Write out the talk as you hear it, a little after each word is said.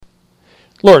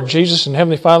Lord Jesus and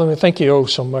Heavenly Father, we thank you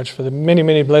so much for the many,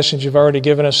 many blessings you've already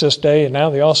given us this day, and now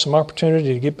the awesome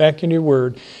opportunity to get back into your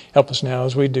word. Help us now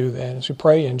as we do that. As we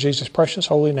pray in Jesus' precious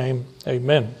holy name,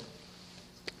 amen.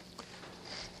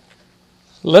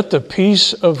 Let the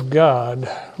peace of God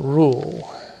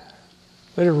rule.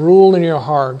 Let it rule in your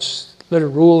hearts. Let it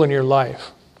rule in your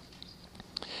life.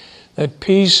 That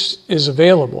peace is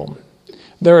available.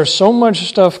 There is so much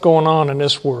stuff going on in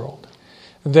this world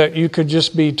that you could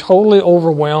just be totally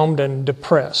overwhelmed and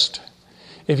depressed.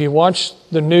 If you watch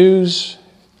the news,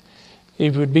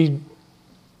 it would be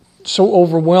so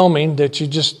overwhelming that you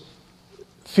just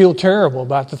feel terrible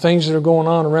about the things that are going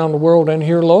on around the world and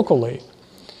here locally.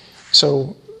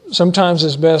 So sometimes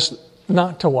it's best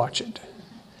not to watch it.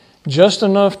 Just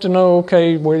enough to know,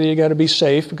 okay, whether you got to be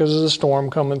safe because of the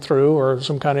storm coming through or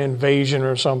some kind of invasion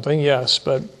or something, yes.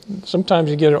 But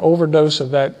sometimes you get an overdose of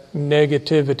that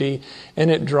negativity and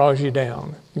it draws you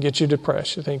down, gets you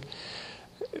depressed. You think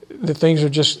that things are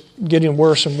just getting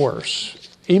worse and worse.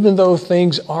 Even though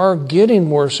things are getting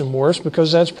worse and worse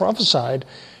because that's prophesied,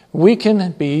 we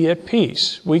can be at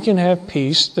peace. We can have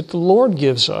peace that the Lord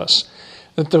gives us.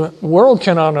 That the world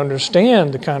cannot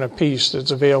understand the kind of peace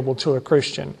that's available to a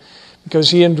Christian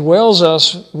because He indwells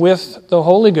us with the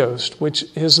Holy Ghost, which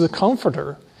is the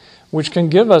Comforter, which can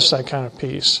give us that kind of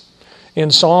peace.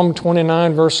 In Psalm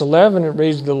 29, verse 11, it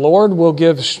reads, "The Lord will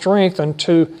give strength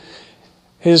unto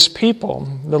His people.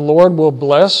 The Lord will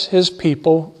bless His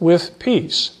people with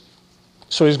peace."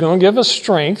 So He's going to give us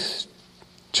strength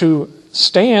to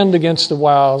stand against the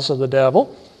wiles of the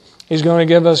devil. He's going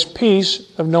to give us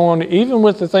peace of knowing that even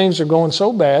with the things that are going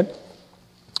so bad,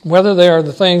 whether they are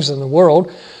the things in the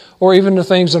world or even the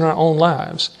things in our own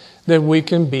lives, that we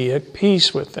can be at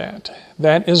peace with that.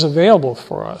 That is available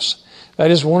for us.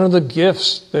 That is one of the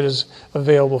gifts that is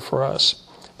available for us.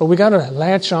 But we got to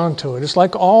latch onto it. It's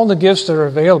like all the gifts that are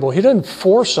available. He doesn't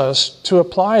force us to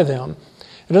apply them.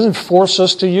 He doesn't force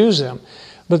us to use them.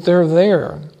 But they're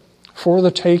there for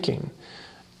the taking.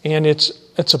 And it's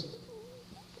a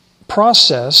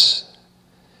process.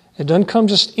 It doesn't come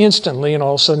just instantly and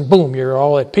all of a sudden, boom, you're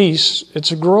all at peace.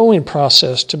 It's a growing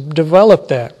process to develop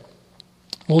that.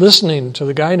 Listening to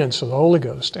the guidance of the Holy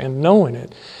Ghost and knowing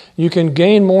it. You can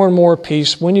gain more and more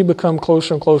peace when you become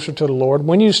closer and closer to the Lord,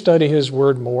 when you study His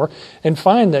Word more and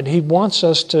find that He wants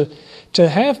us to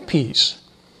have peace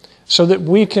so that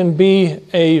we can be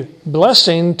a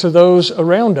blessing to those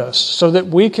around us, so that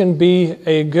we can be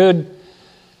a good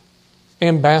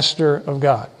ambassador of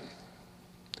God.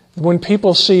 When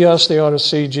people see us, they ought to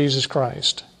see Jesus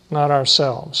Christ, not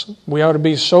ourselves. We ought to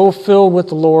be so filled with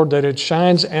the Lord that it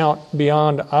shines out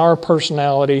beyond our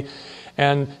personality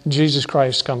and Jesus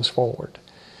Christ comes forward.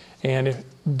 And if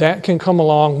that can come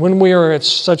along when we are at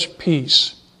such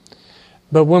peace.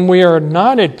 But when we are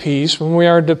not at peace, when we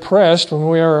are depressed, when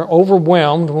we are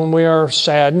overwhelmed, when we are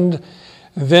saddened,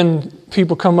 then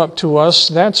people come up to us.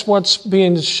 That's what's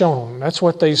being shown. That's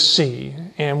what they see.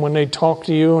 And when they talk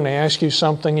to you and they ask you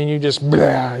something and you just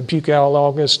puke out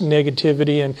all this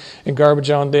negativity and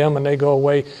garbage on them and they go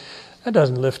away, that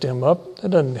doesn't lift them up. That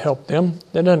doesn't help them.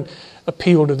 That doesn't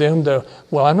appeal to them to,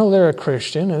 well, I know they're a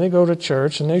Christian and they go to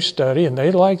church and they study and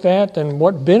they like that. Then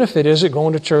what benefit is it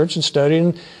going to church and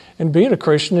studying and being a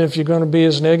Christian if you're going to be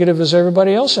as negative as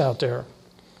everybody else out there?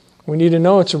 We need to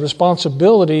know it's a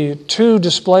responsibility to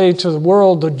display to the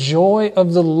world the joy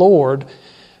of the Lord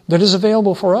that is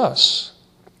available for us,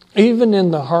 even in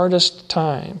the hardest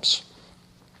times.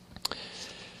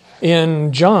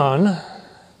 In John,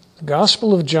 the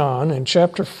Gospel of John, in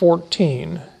chapter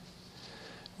 14,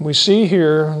 we see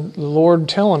here the Lord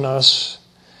telling us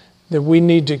that we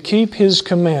need to keep His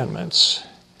commandments.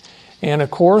 And of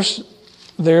course,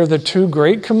 they're the two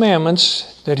great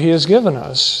commandments that He has given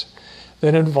us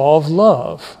that involve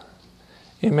love.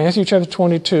 In Matthew chapter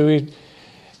 22,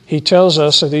 he tells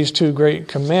us of these two great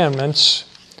commandments,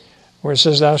 where it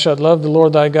says, "Thou shalt love the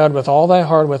Lord thy God with all thy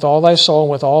heart, with all thy soul,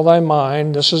 and with all thy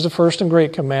mind." This is the first and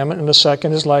great commandment, and the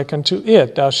second is like unto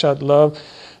it. "Thou shalt love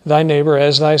thy neighbor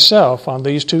as thyself." On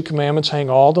these two commandments hang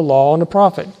all the law and the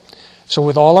prophet. So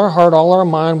with all our heart, all our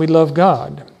mind, we love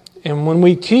God. And when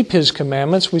we keep His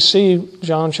commandments, we see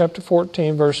John chapter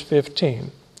 14, verse 15.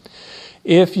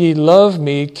 "If ye love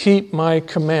me, keep my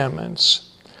commandments.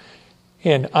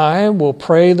 And I will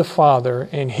pray the Father,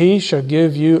 and He shall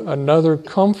give you another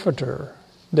Comforter,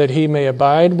 that He may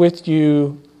abide with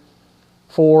you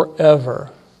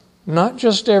forever." Not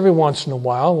just every once in a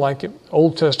while, like in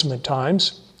Old Testament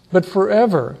times, but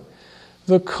forever.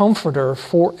 The Comforter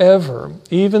forever,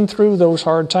 even through those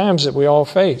hard times that we all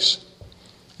face.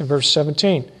 In verse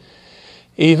 17,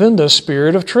 "Even the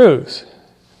Spirit of truth."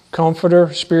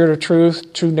 Comforter, Spirit of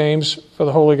truth, two names for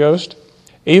the Holy Ghost.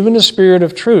 Even the Spirit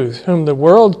of truth, whom the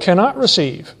world cannot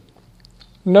receive.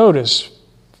 Notice,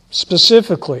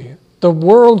 specifically, the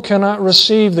world cannot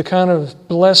receive the kind of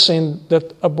blessing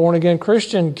that a born-again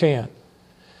Christian can.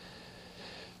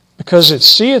 Because it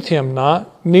seeth him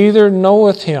not, neither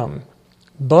knoweth him,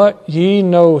 but ye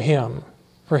know him.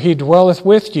 For he dwelleth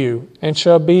with you, and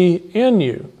shall be in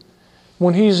you.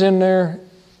 When he's in there,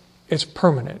 it's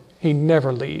permanent. He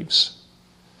never leaves.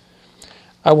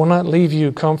 I will not leave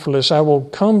you comfortless. I will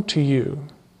come to you.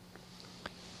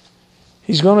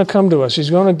 He's going to come to us. He's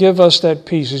going to give us that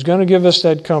peace. He's going to give us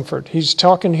that comfort. He's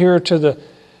talking here to the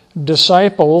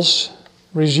disciples.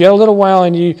 He's yet a little while,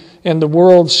 and the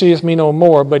world seeth me no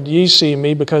more, but ye see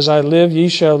me, because I live, ye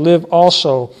shall live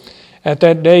also. At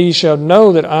that day ye shall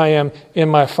know that I am in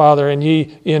my Father, and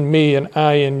ye in me, and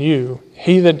I in you.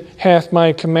 He that hath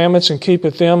my commandments and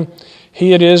keepeth them,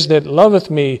 he it is that loveth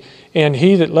me, and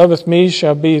he that loveth me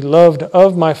shall be loved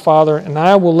of my Father, and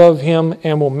I will love him,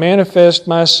 and will manifest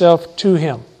myself to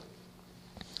him.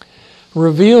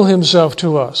 Reveal himself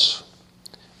to us.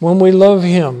 When we love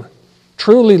him,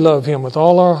 truly love him with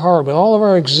all our heart, with all of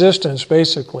our existence,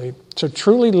 basically, to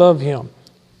truly love him,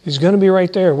 he's going to be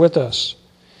right there with us.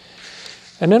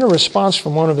 And then a response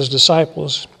from one of his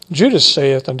disciples, Judas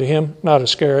saith unto him, not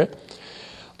Iscariot,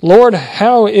 Lord,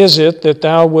 how is it that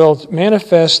thou wilt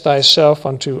manifest thyself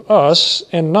unto us,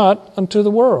 and not unto the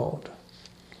world?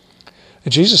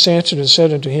 And Jesus answered and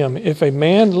said unto him, If a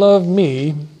man love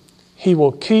me, he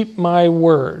will keep my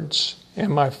words,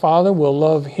 and my Father will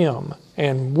love him,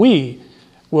 and we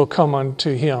will come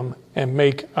unto him and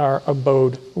make our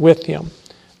abode with him.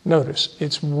 Notice,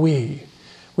 it's we.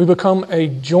 We become a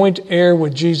joint heir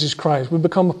with Jesus Christ. We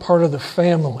become a part of the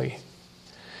family.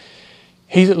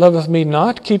 He that loveth me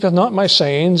not, keepeth not my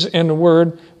sayings, and the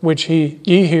word which ye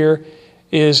hear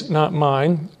is not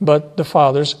mine, but the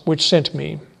Father's which sent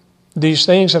me. These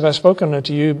things have I spoken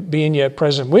unto you, being yet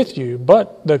present with you.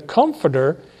 But the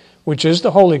Comforter, which is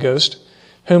the Holy Ghost,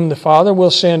 whom the Father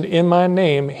will send in my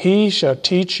name, he shall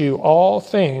teach you all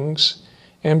things,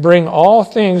 and bring all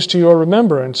things to your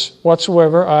remembrance,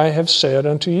 whatsoever I have said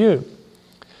unto you.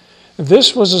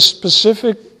 This was a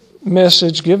specific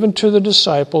message given to the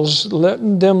disciples,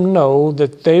 letting them know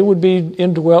that they would be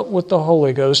indwelt with the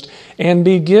Holy Ghost and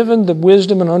be given the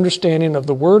wisdom and understanding of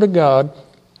the Word of God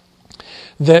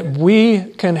that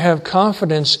we can have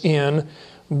confidence in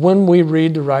when we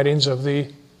read the writings of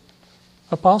the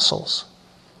apostles.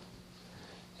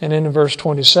 And in verse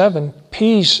 27,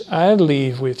 Peace I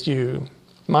leave with you,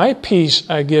 my peace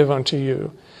I give unto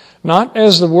you. Not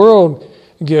as the world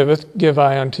giveth, give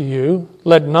I unto you.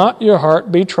 Let not your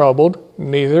heart be troubled,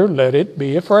 neither let it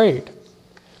be afraid.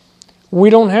 We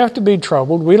don't have to be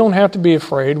troubled. We don't have to be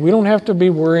afraid. We don't have to be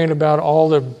worrying about all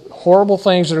the horrible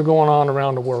things that are going on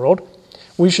around the world.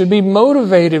 We should be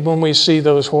motivated when we see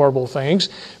those horrible things,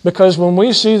 because when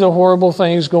we see the horrible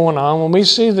things going on, when we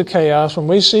see the chaos, when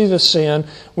we see the sin,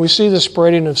 we see the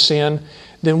spreading of sin,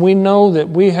 then we know that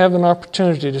we have an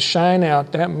opportunity to shine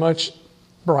out that much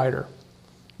brighter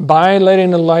by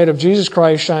letting the light of Jesus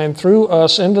Christ shine through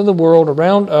us into the world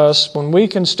around us, when we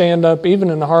can stand up even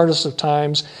in the hardest of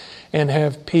times and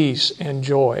have peace and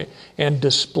joy and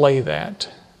display that.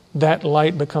 That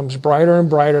light becomes brighter and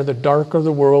brighter the darker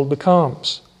the world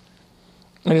becomes.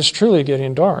 And it's truly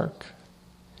getting dark.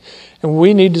 And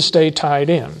we need to stay tied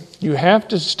in. You have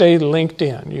to stay linked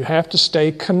in. You have to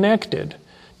stay connected,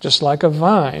 just like a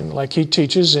vine, like he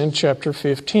teaches in chapter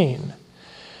 15.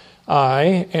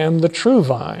 I am the true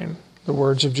vine, the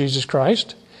words of Jesus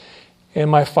Christ, and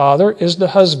my Father is the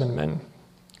husbandman.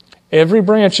 Every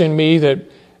branch in me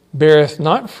that beareth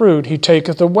not fruit, he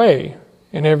taketh away.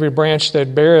 And every branch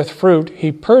that beareth fruit,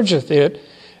 he purgeth it,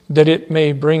 that it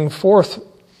may bring forth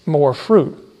more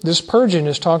fruit. This purging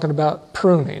is talking about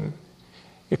pruning.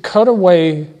 You cut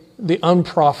away the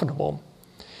unprofitable.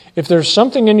 If there's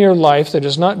something in your life that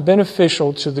is not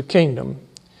beneficial to the kingdom,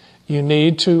 you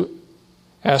need to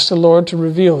ask the Lord to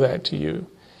reveal that to you.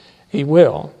 He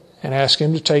will. And ask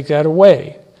him to take that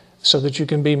away so that you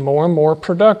can be more and more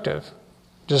productive.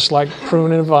 Just like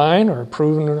pruning a vine or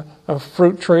pruning a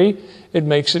fruit tree, it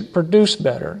makes it produce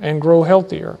better and grow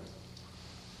healthier.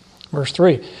 Verse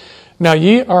 3, Now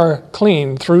ye are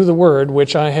clean through the word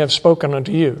which I have spoken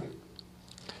unto you.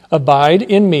 Abide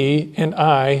in me, and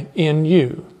I in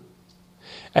you.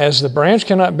 As the branch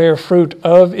cannot bear fruit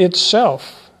of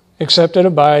itself, except it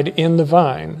abide in the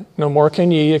vine, no more can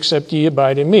ye, except ye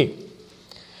abide in me.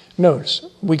 Notice,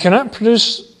 we cannot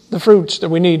produce the fruits that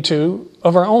we need to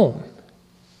of our own.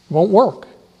 It won't work.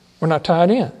 We're not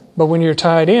tied in. But when you're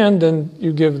tied in, then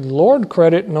you give the Lord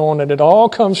credit knowing that it all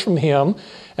comes from Him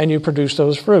and you produce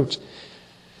those fruits.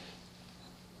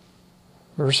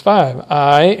 Verse 5,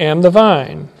 I am the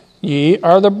vine, ye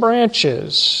are the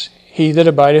branches. He that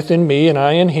abideth in me and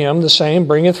I in him, the same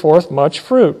bringeth forth much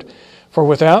fruit. For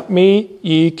without me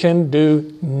ye can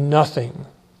do nothing.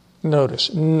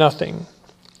 Notice, nothing.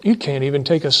 You can't even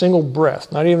take a single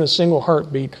breath, not even a single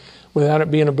heartbeat, without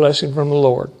it being a blessing from the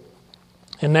Lord.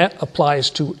 And that applies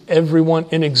to everyone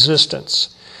in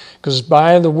existence. Because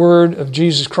by the word of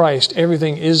Jesus Christ,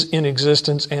 everything is in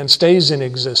existence and stays in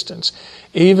existence.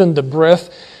 Even the breath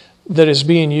that is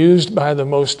being used by the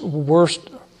most worst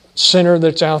sinner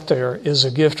that's out there is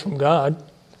a gift from God.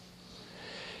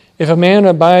 If a man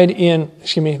abide in,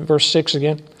 verse 6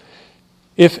 again.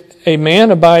 If a man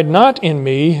abide not in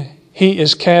me, he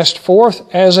is cast forth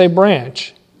as a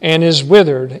branch, and is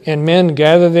withered, and men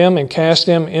gather them and cast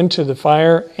them into the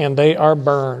fire, and they are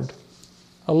burned.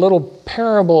 A little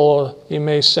parable, you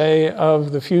may say,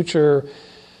 of the future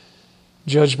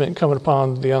judgment coming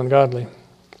upon the ungodly.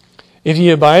 If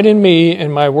ye abide in me,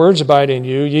 and my words abide in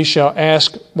you, ye shall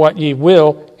ask what ye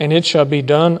will, and it shall be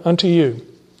done unto you.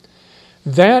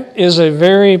 That is a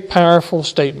very powerful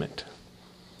statement.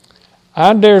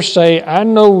 I dare say I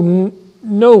know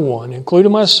no one,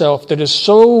 including myself, that is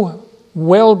so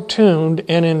well-tuned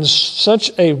and in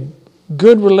such a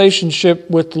good relationship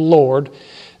with the Lord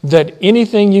that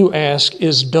anything you ask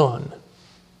is done.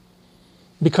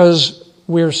 Because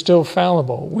we're still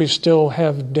fallible. We still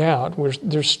have doubt.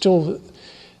 There's still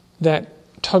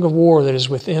that tug of war that is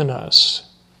within us.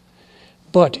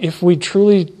 But if we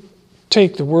truly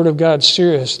take the Word of God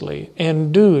seriously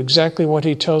and do exactly what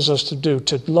He tells us to do,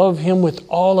 to love Him with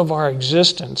all of our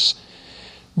existence,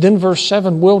 then verse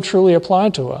 7 will truly apply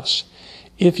to us.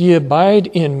 If ye abide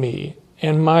in me,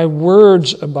 and my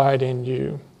words abide in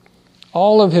you.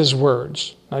 All of His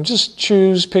words. Now just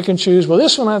pick and choose. Well,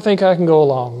 this one I think I can go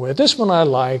along with. This one I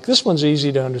like. This one's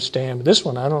easy to understand. But this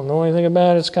one I don't know anything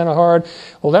about. It's kind of hard.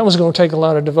 Well, that one's going to take a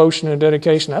lot of devotion and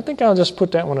dedication. I think I'll just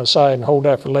put that one aside and hold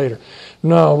that for later.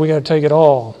 No, we got to take it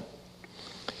all.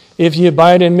 If ye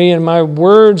abide in me and my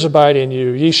words abide in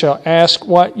you, ye shall ask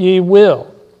what ye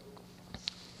will.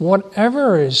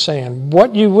 Whatever is saying,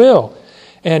 what you will,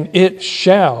 and it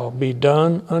shall be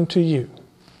done unto you.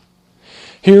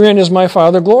 Herein is my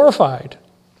Father glorified.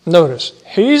 Notice,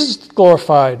 He's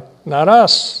glorified, not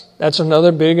us. That's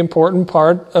another big important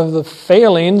part of the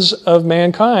failings of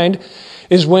mankind,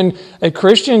 is when a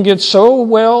Christian gets so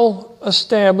well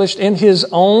established in his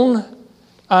own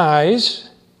eyes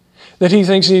that he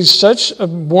thinks he's such a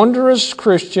wondrous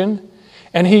Christian,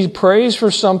 and he prays for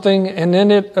something and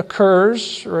then it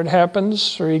occurs or it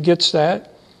happens or he gets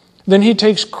that, then he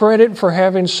takes credit for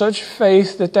having such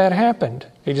faith that happened.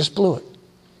 He just blew it.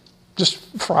 Just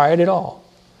fried it all.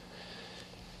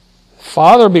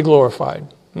 Father be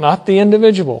glorified, not the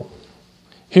individual.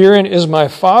 Herein is my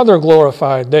Father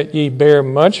glorified, that ye bear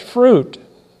much fruit,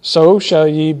 so shall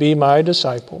ye be my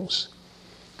disciples.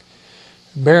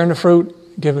 Bearing the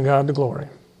fruit, giving God the glory.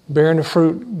 Bearing the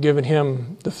fruit, giving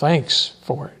Him the thanks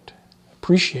for it.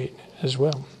 Appreciate it as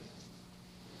well.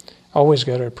 Always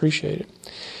got to appreciate it.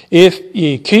 If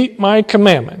ye keep my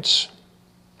commandments.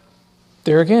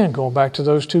 There again, going back to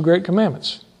those two great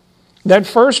commandments. That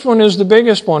first one is the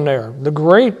biggest one there. The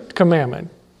great commandment.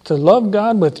 To love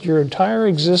God with your entire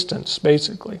existence,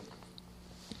 basically.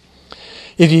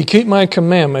 If ye keep my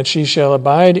commandments, ye shall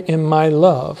abide in my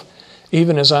love,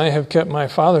 even as I have kept my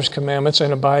Father's commandments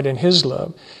and abide in His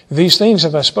love. These things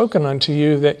have I spoken unto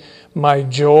you, that my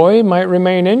joy might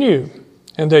remain in you,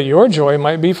 and that your joy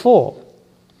might be full.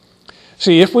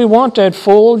 See, if we want that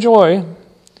full joy,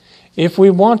 if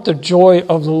we want the joy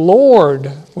of the Lord,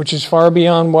 which is far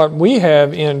beyond what we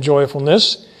have in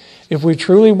joyfulness, if we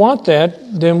truly want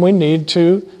that, then we need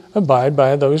to abide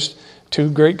by those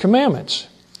two great commandments.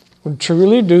 We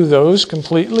truly do those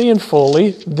completely and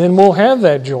fully, then we'll have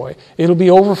that joy. It'll be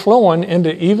overflowing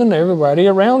into even everybody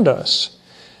around us.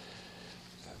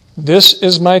 This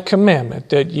is my commandment,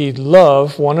 that ye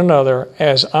love one another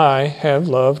as I have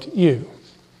loved you.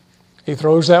 He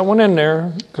throws that one in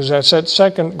there because that's that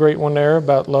second great one there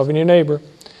about loving your neighbor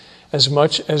as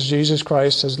much as Jesus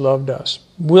Christ has loved us.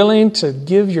 Willing to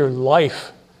give your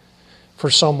life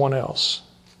for someone else.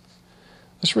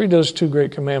 Let's read those two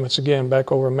great commandments again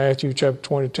back over in Matthew chapter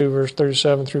 22, verse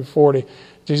 37 through 40.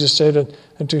 Jesus said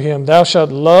unto him, Thou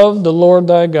shalt love the Lord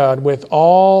thy God with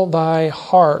all thy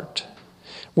heart,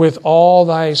 with all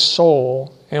thy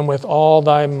soul, and with all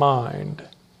thy mind.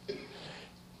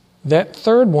 That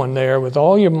third one there, with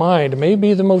all your mind, may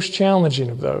be the most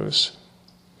challenging of those.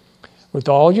 With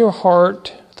all your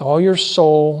heart, with with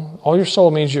all your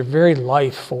soul means your very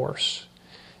life force,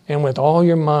 and with all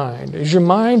your mind. Is your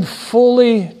mind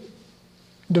fully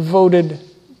devoted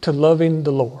to loving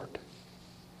the Lord?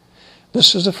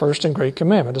 This is the first and great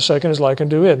commandment. The second is like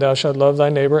unto it, thou shalt love thy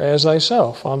neighbor as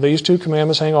thyself. On these two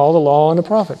commandments hang all the law and the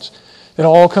prophets. It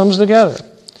all comes together.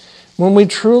 When we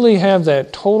truly have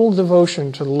that total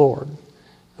devotion to the Lord,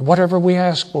 whatever we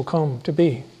ask will come to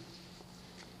be.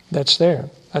 That's there.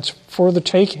 That's for the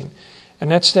taking. And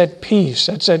that's that peace.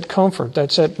 That's that comfort.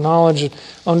 That's that knowledge and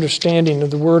understanding of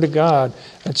the Word of God.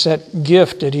 That's that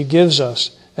gift that He gives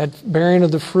us. That bearing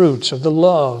of the fruits, of the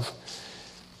love,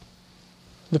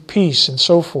 the peace, and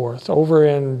so forth. Over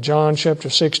in John chapter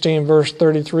 16, verse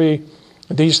 33,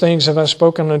 these things have I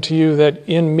spoken unto you, that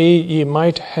in me ye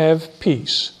might have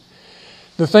peace.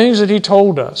 The things that He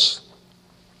told us,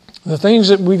 the things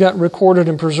that we got recorded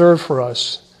and preserved for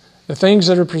us, the things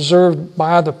that are preserved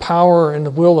by the power and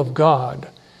the will of God,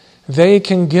 they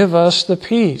can give us the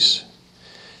peace.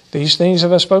 These things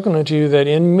have I spoken unto you, that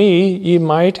in me ye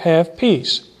might have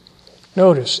peace.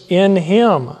 Notice, in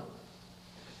Him.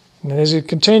 And as it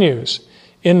continues,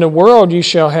 in the world ye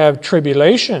shall have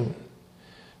tribulation,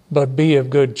 but be of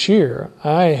good cheer.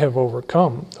 I have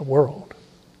overcome the world.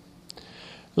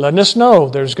 Letting us know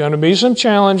there's going to be some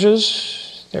challenges.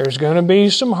 There's going to be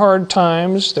some hard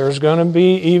times. There's going to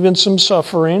be even some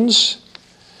sufferings.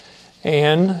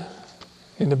 And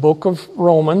in the book of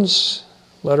Romans,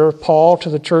 letter of Paul to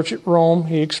the church at Rome,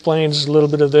 he explains a little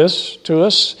bit of this to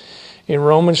us. In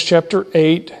Romans chapter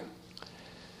 8,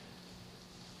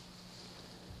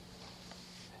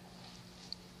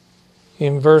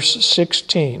 in verse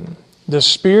 16, the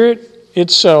Spirit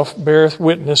itself beareth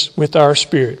witness with our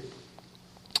spirit.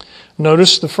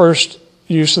 Notice the first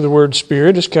use of the word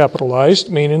Spirit is capitalized,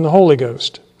 meaning the Holy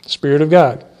Ghost, the Spirit of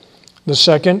God. The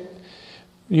second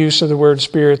use of the word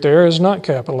Spirit there is not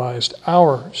capitalized,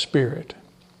 our spirit,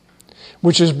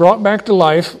 which is brought back to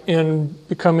life in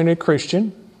becoming a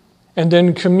Christian and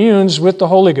then communes with the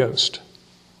Holy Ghost.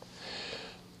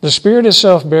 The Spirit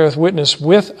itself beareth witness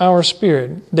with our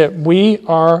spirit that we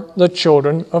are the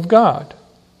children of God.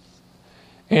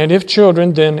 And if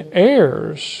children, then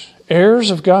heirs,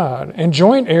 heirs of God, and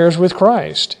joint heirs with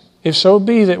Christ, if so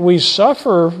be that we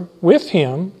suffer with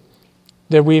Him,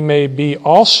 that we may be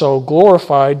also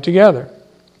glorified together.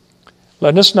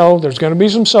 Letting us know there's going to be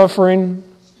some suffering.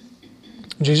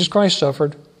 Jesus Christ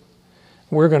suffered.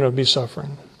 We're going to be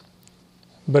suffering.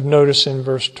 But notice in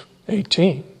verse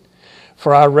 18,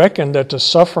 for I reckon that the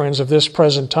sufferings of this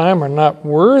present time are not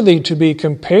worthy to be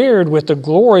compared with the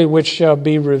glory which shall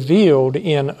be revealed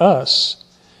in us.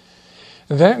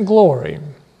 That glory,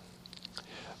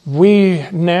 we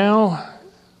now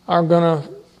are going to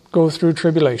go through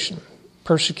tribulation,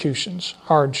 persecutions,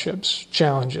 hardships,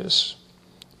 challenges.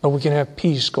 But we can have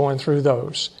peace going through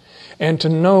those. And to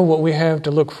know what we have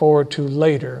to look forward to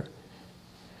later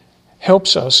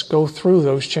helps us go through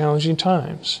those challenging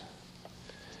times.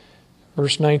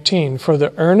 Verse 19, for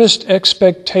the earnest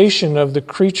expectation of the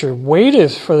creature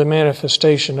waiteth for the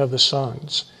manifestation of the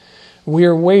sons. We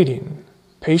are waiting,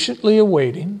 patiently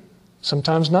awaiting,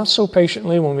 sometimes not so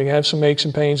patiently when we have some aches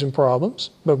and pains and problems,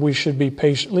 but we should be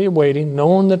patiently awaiting,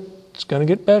 knowing that it's going to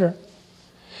get better.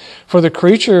 For the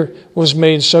creature was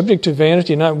made subject to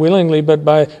vanity, not willingly, but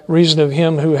by reason of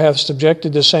Him who hath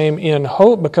subjected the same in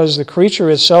hope, because the creature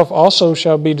itself also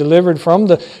shall be delivered from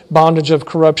the bondage of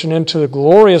corruption into the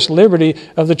glorious liberty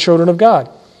of the children of God.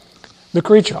 The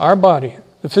creature, our body,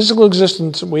 the physical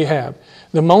existence that we have,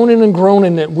 the moaning and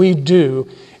groaning that we do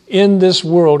in this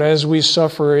world as we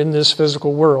suffer in this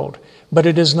physical world. But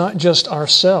it is not just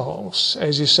ourselves,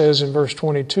 as He says in verse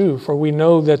 22, for we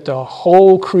know that the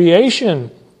whole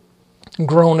creation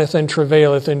groaneth and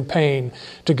travaileth in pain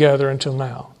together until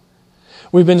now.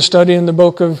 We've been studying the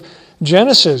book of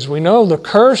Genesis. We know the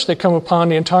curse that come upon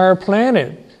the entire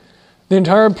planet. The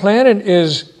entire planet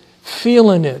is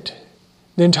feeling it.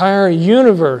 The entire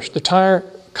universe, the entire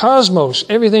cosmos,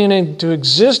 everything into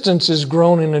existence is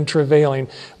groaning and travailing,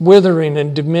 withering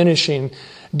and diminishing,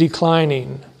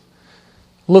 declining,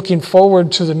 looking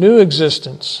forward to the new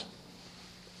existence.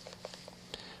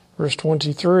 Verse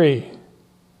 23.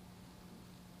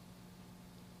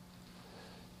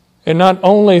 And not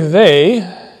only they,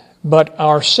 but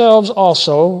ourselves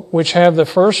also, which have the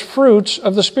first fruits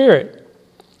of the Spirit.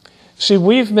 See,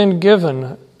 we've been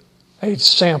given a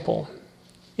sample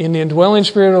in the indwelling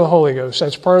Spirit of the Holy Ghost.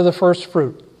 That's part of the first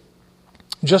fruit.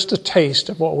 Just a taste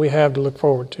of what we have to look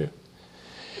forward to.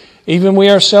 Even we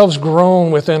ourselves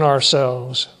groan within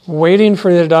ourselves, waiting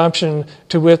for the adoption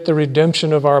to wit the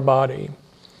redemption of our body.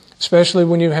 Especially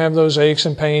when you have those aches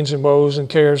and pains and woes and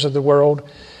cares of the world.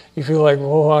 You feel like,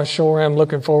 oh, I sure am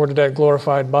looking forward to that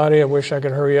glorified body. I wish I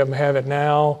could hurry up and have it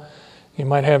now. You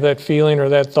might have that feeling or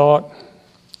that thought.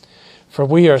 For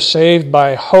we are saved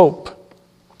by hope.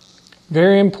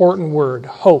 Very important word,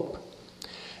 hope.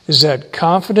 Is that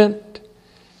confident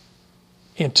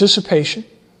anticipation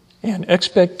and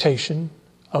expectation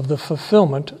of the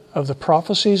fulfillment of the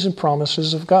prophecies and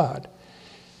promises of God.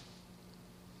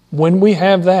 When we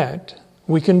have that,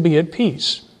 we can be at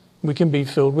peace. We can be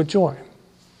filled with joy.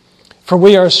 For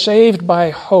we are saved by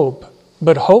hope,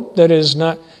 but hope that is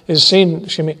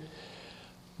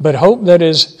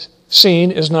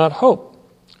seen is not hope.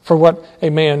 For what a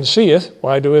man seeth,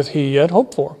 why doeth he yet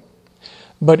hope for?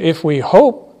 But if we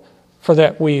hope for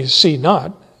that we see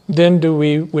not, then do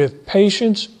we with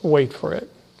patience wait for it.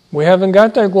 We haven't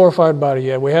got that glorified body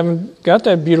yet. We haven't got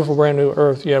that beautiful brand new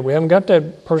earth yet. We haven't got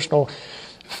that personal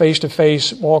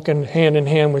face-to-face, walking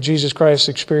hand-in-hand with Jesus Christ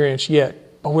experience yet.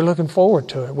 But we're looking forward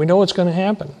to it. We know it's going to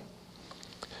happen.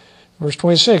 Verse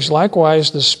 26,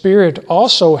 likewise the Spirit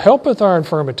also helpeth our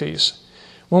infirmities.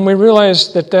 When we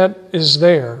realize that that is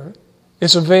there,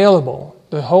 it's available,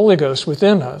 the Holy Ghost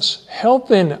within us,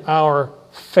 helping our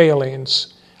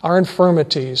failings, our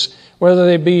infirmities, whether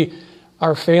they be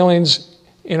our failings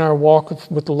in our walk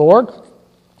with the Lord,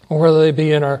 or whether they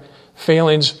be in our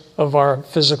failings of our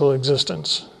physical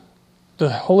existence. The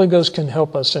Holy Ghost can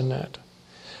help us in that.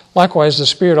 Likewise, the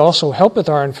Spirit also helpeth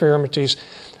our infirmities,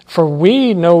 for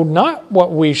we know not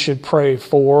what we should pray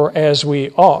for as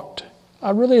we ought. I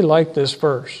really like this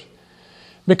verse,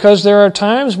 because there are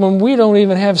times when we don't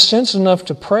even have sense enough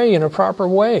to pray in a proper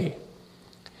way.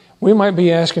 We might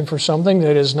be asking for something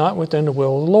that is not within the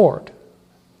will of the Lord.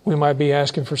 We might be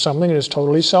asking for something that is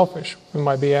totally selfish. We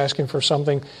might be asking for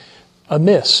something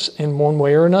amiss in one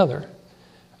way or another.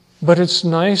 But it's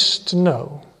nice to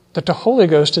know that the Holy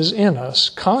Ghost is in us,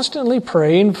 constantly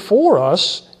praying for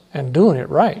us and doing it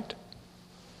right.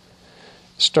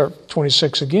 Start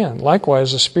 26 again.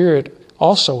 Likewise, the Spirit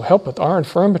also helpeth our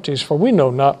infirmities, for we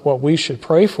know not what we should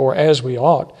pray for as we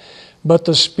ought. But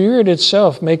the Spirit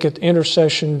itself maketh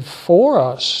intercession for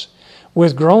us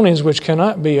with groanings which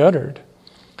cannot be uttered.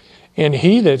 And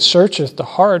he that searcheth the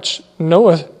hearts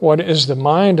knoweth what is the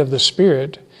mind of the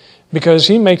Spirit, because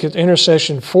he maketh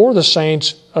intercession for the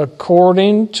saints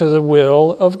according to the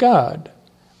will of God.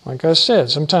 Like I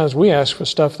said, sometimes we ask for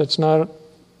stuff that's not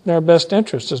in our best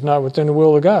interest, is not within the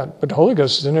will of God. But the Holy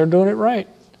Ghost is in there doing it right.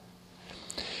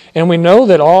 And we know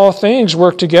that all things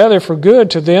work together for good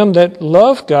to them that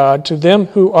love God, to them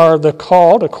who are the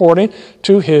called according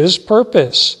to His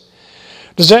purpose.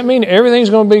 Does that mean everything's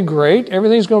going to be great?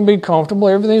 Everything's going to be comfortable?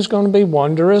 Everything's going to be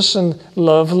wondrous and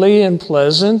lovely and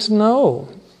pleasant? No.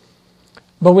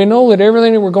 But we know that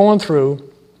everything that we're going through,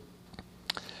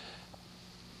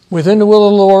 within the will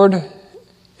of the Lord,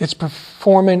 it's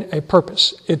performing a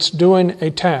purpose. It's doing a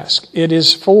task. It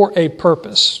is for a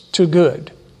purpose, to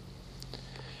good.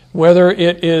 Whether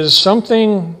it is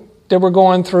something that we're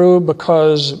going through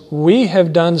because we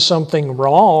have done something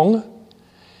wrong,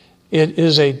 it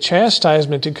is a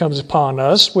chastisement that comes upon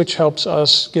us, which helps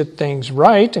us get things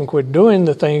right and quit doing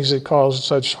the things that cause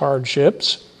such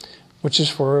hardships, which is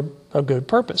for a good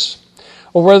purpose.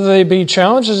 Or whether they be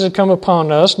challenges that come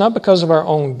upon us, not because of our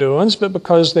own doings, but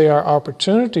because they are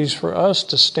opportunities for us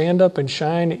to stand up and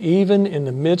shine even in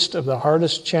the midst of the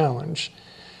hardest challenge.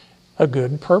 A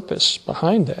good purpose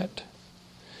behind that.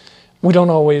 We don't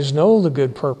always know the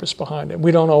good purpose behind it.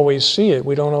 We don't always see it.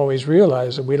 We don't always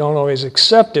realize it. We don't always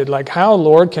accept it. Like, how,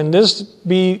 Lord, can this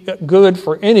be good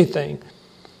for anything?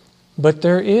 But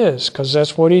there is, because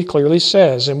that's what He clearly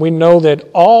says. And we know that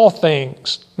all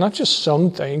things, not just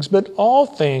some things, but all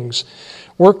things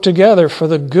work together for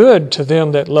the good to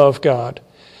them that love God,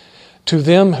 to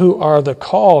them who are the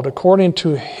called according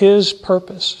to His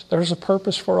purpose. There's a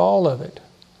purpose for all of it.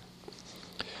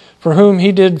 For whom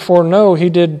He did foreknow,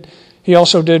 He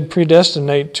also did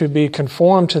predestinate to be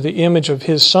conformed to the image of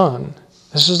His Son.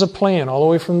 This is a plan all the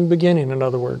way from the beginning, in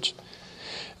other words,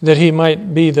 that He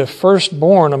might be the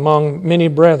firstborn among many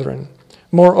brethren.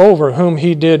 Moreover, whom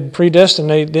He did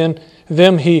predestinate, then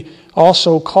them He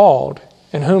also called.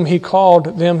 And whom He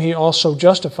called, them He also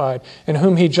justified. And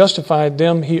whom He justified,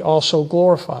 them He also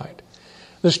glorified.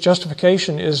 This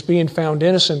justification is being found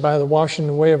innocent by the washing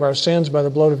away of our sins by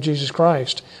the blood of Jesus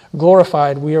Christ.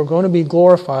 Glorified, we are going to be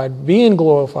glorified, being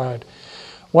glorified.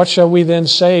 What shall we then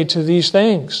say to these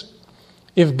things?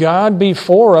 If God be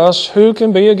for us, who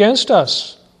can be against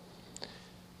us?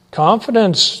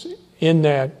 Confidence in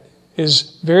that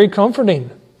is very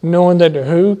comforting, knowing that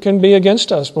who can be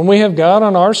against us? When we have God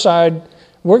on our side,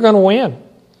 we're going to win.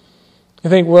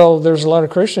 You think, well, there's a lot of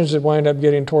Christians that wind up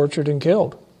getting tortured and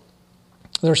killed.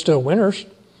 They're still winners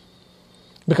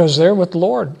because they're with the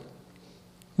Lord.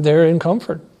 They're in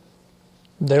comfort.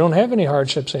 They don't have any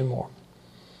hardships anymore.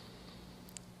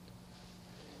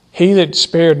 He that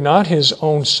spared not his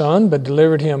own Son, but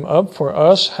delivered him up for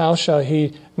us, how shall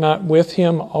he not with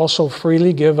him also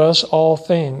freely give us all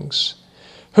things?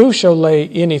 Who shall lay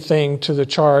anything to the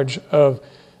charge of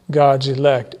God's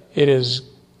elect? It is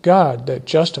God that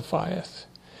justifieth.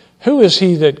 Who is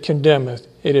he that condemneth?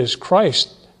 It is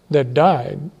Christ that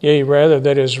died, yea, rather,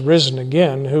 that is risen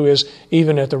again, who is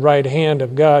even at the right hand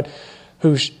of God,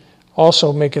 who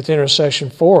also maketh intercession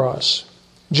for us.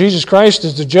 Jesus Christ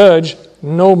is the judge.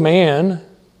 No man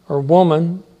or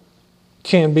woman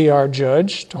can be our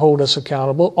judge to hold us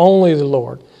accountable. Only the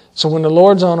Lord. So when the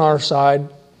Lord's on our side,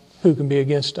 who can be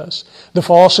against us? The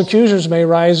false accusers may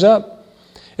rise up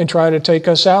and try to take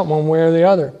us out one way or the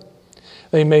other.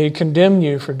 They may condemn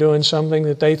you for doing something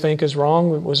that they think is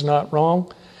wrong, that was not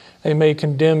wrong. They may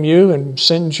condemn you and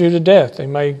sentence you to death. They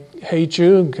may hate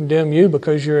you and condemn you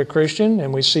because you're a Christian,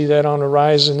 and we see that on the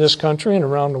rise in this country and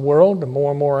around the world, the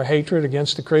more and more hatred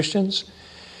against the Christians.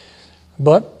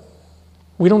 But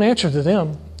we don't answer to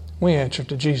them. We answer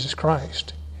to Jesus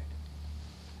Christ.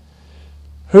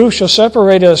 Who shall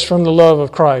separate us from the love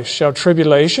of Christ? Shall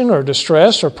tribulation or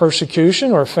distress or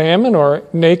persecution or famine or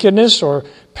nakedness or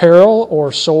peril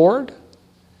or sword?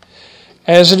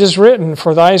 As it is written,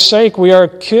 for thy sake we are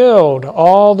killed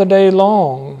all the day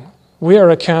long. We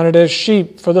are accounted as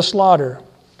sheep for the slaughter.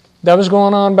 That was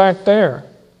going on back there.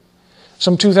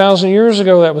 Some 2,000 years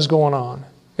ago that was going on.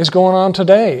 It's going on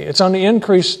today. It's on the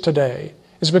increase today.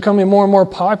 It's becoming more and more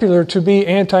popular to be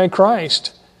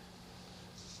anti-Christ.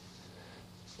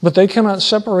 But they cannot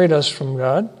separate us from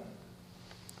God.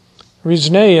 Reads,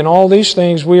 nay, in all these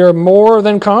things we are more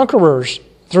than conquerors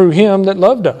through him that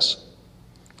loved us.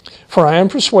 For I am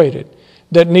persuaded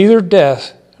that neither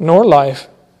death, nor life,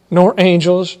 nor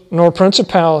angels, nor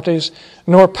principalities,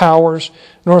 nor powers,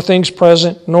 nor things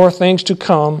present, nor things to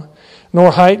come,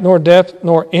 nor height, nor depth,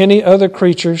 nor any other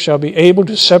creature shall be able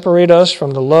to separate us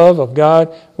from the love of God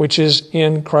which is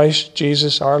in Christ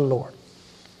Jesus our Lord.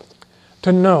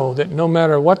 To know that no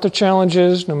matter what the challenge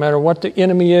is, no matter what the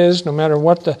enemy is, no matter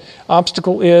what the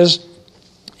obstacle is,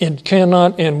 it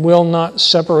cannot and will not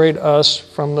separate us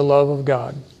from the love of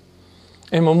God.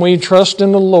 And when we trust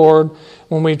in the Lord,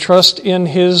 when we trust in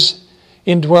His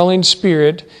indwelling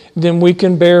Spirit, then we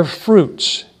can bear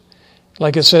fruits.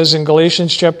 Like it says in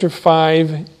Galatians chapter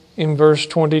 5 in verse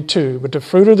 22. But the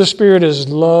fruit of the Spirit is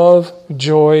love,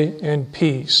 joy, and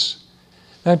peace.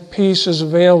 That peace is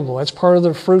available. That's part of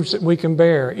the fruits that we can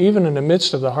bear, even in the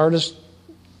midst of the hardest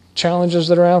challenges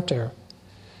that are out there.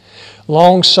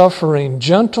 Long-suffering,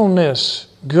 gentleness,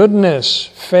 goodness,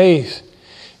 faith,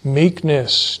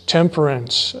 meekness,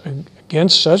 temperance.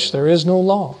 Against such there is no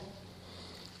law.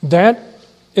 That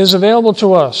is available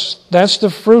to us. That's the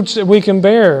fruits that we can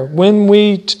bear. When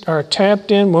we are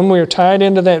tapped in, when we are tied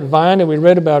into that vine that we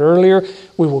read about earlier,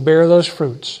 we will bear those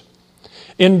fruits.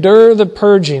 Endure the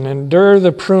purging, endure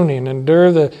the pruning,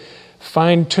 endure the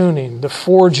fine-tuning, the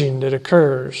forging that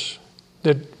occurs,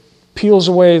 that peels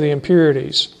away the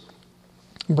impurities,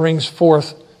 brings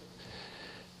forth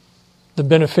the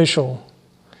beneficial,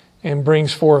 and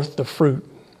brings forth the fruit.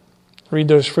 Read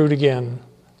those fruit again.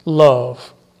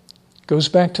 Love. Goes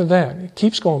back to that. It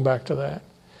keeps going back to that.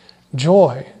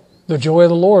 Joy. The joy of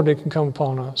the Lord that can come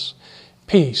upon us.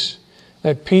 Peace.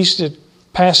 That peace that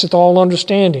passeth all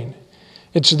understanding.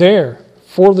 It's there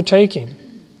for the taking.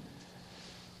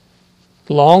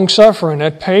 Long-suffering.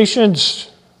 That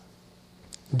patience.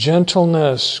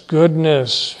 Gentleness.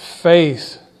 Goodness.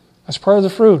 Faith. That's part of the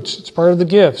fruits. It's part of the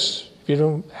gifts. If you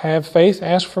don't have faith,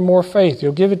 ask for more faith.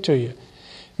 He'll give it to you.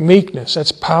 Meekness,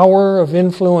 that's power of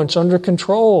influence under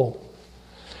control.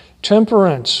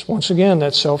 Temperance, once again,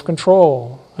 that's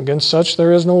self-control. Against such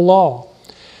there is no law.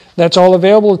 That's all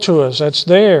available to us. That's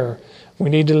there. We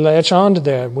need to latch on to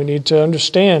that. We need to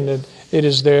understand that it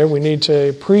is there. We need to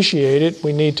appreciate it.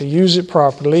 We need to use it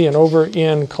properly. And over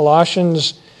in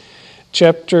Colossians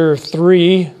chapter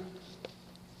 3,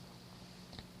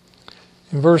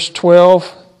 in verse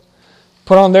 12,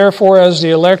 put on therefore as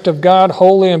the elect of God,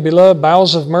 holy and beloved,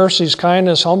 bowels of mercies,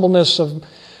 kindness, humbleness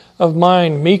of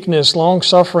mind, meekness,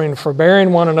 long-suffering,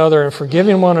 forbearing one another and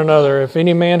forgiving one another. If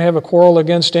any man have a quarrel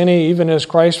against any, even as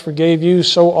Christ forgave you,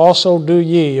 so also do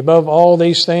ye. Above all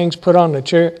these things put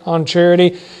on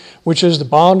charity, which is the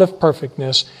bond of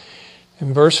perfectness.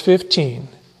 In verse 15,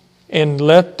 and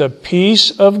let the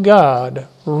peace of God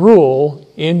rule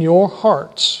in your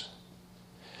hearts,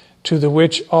 to the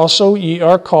which also ye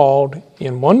are called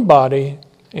in one body,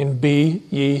 and be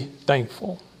ye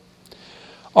thankful.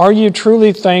 Are you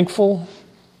truly thankful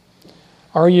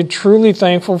Are you truly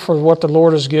thankful for what the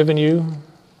Lord has given you?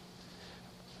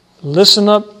 Listen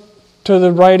up to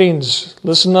the writings.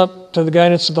 Listen up to the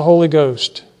guidance of the Holy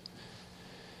Ghost.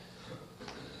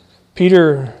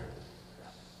 Peter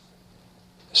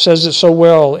says it so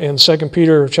well in 2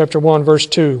 Peter chapter 1, verse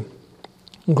 2.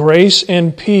 Grace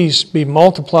and peace be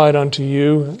multiplied unto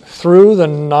you through the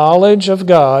knowledge of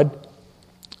God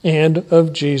and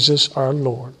of Jesus our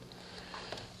Lord.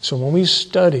 So when we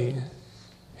study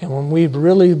and when we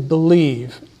really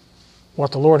believe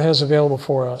what the Lord has available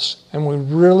for us, and we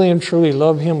really and truly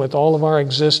love Him with all of our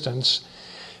existence,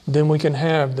 then we can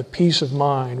have the peace of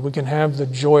mind, we can have the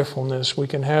joyfulness, we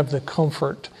can have the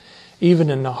comfort, even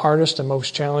in the hardest and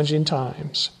most challenging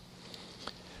times.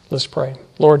 Let's pray.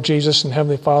 Lord Jesus and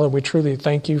Heavenly Father, we truly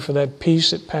thank You for that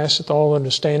peace that passeth all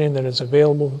understanding that is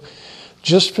available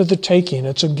just for the taking.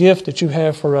 It's a gift that You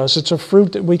have for us. It's a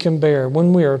fruit that we can bear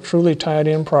when we are truly tied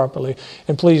in properly.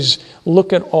 And please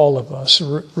look at all of us.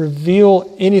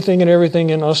 Reveal anything and everything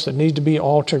in us that needs to be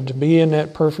altered to be in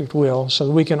that perfect will, so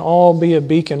that we can all be a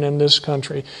beacon in this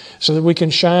country, so that we can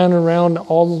shine around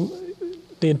all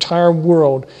the entire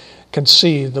world, can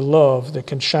see the love that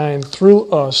can shine through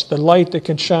us, the light that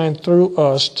can shine through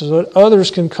us, so that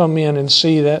others can come in and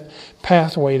see that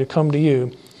pathway to come to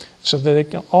You, so that they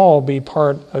can all be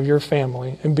part of Your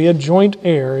family and be a joint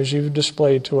heir as You've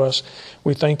displayed to us.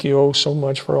 We thank You oh so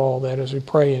much for all that as we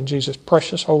pray in Jesus'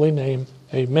 precious holy name.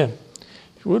 Amen.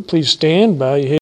 If you would, please stand, bow your head.